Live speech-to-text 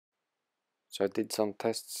So I did some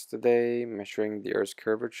tests today measuring the Earth's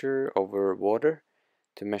curvature over water.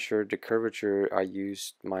 To measure the curvature, I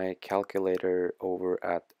used my calculator over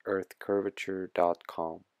at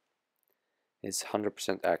earthcurvature.com. It's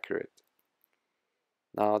 100% accurate.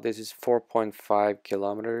 Now this is 4.5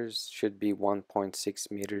 kilometers, should be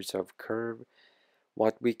 1.6 meters of curve.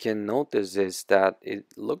 What we can notice is that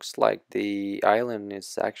it looks like the island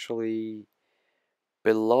is actually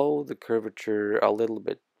below the curvature a little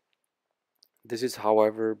bit. This is,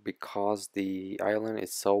 however, because the island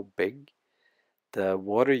is so big. The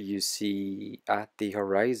water you see at the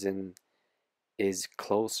horizon is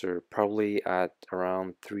closer, probably at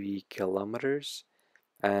around 3 kilometers,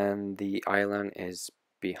 and the island is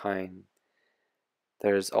behind.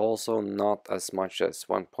 There's also not as much as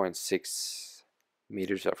 1.6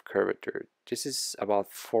 meters of curvature. This is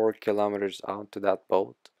about 4 kilometers out to that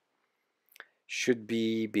boat. Should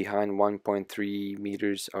be behind 1.3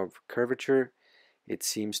 meters of curvature. It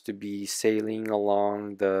seems to be sailing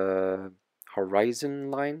along the horizon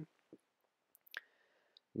line.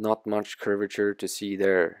 Not much curvature to see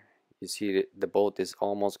there. You see the boat is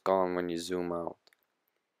almost gone when you zoom out.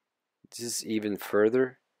 This is even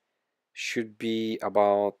further. Should be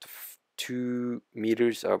about 2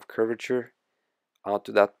 meters of curvature out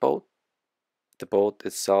to that boat. The boat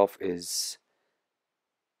itself is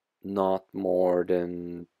not more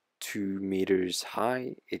than 2 meters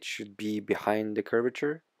high. It should be behind the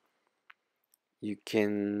curvature. You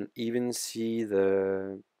can even see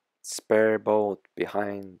the spare boat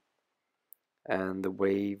behind and the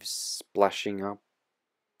waves splashing up.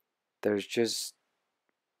 There's just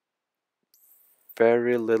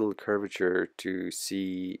very little curvature to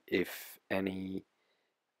see, if any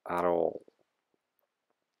at all.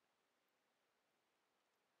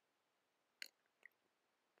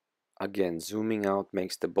 Again, zooming out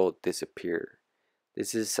makes the boat disappear.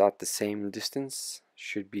 This is at the same distance,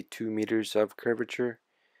 should be 2 meters of curvature.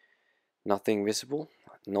 Nothing visible.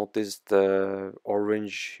 Notice the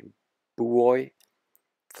orange buoy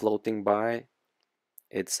floating by.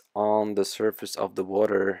 It's on the surface of the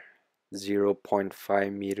water,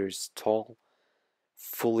 0.5 meters tall,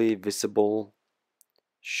 fully visible,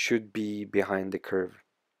 should be behind the curve.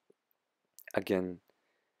 Again,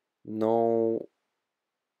 no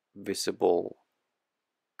visible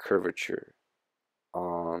curvature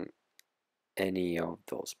on any of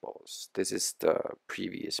those boats. This is the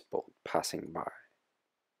previous boat passing by.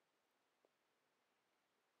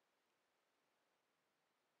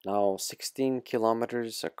 Now 16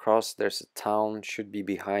 kilometers across, there's a town, should be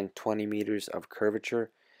behind 20 meters of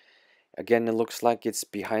curvature. Again, it looks like it's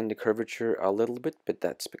behind the curvature a little bit, but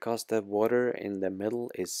that's because the water in the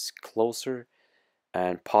middle is closer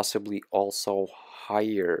and possibly also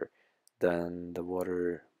higher than the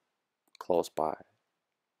water close by.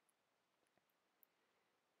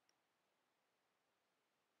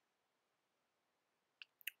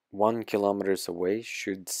 One kilometers away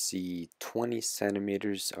should see 20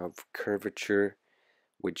 centimeters of curvature,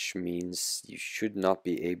 which means you should not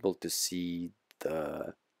be able to see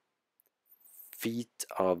the feet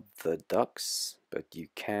of the ducks, but you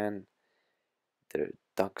can. The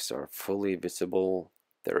ducks are fully visible.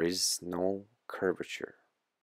 There is no curvature.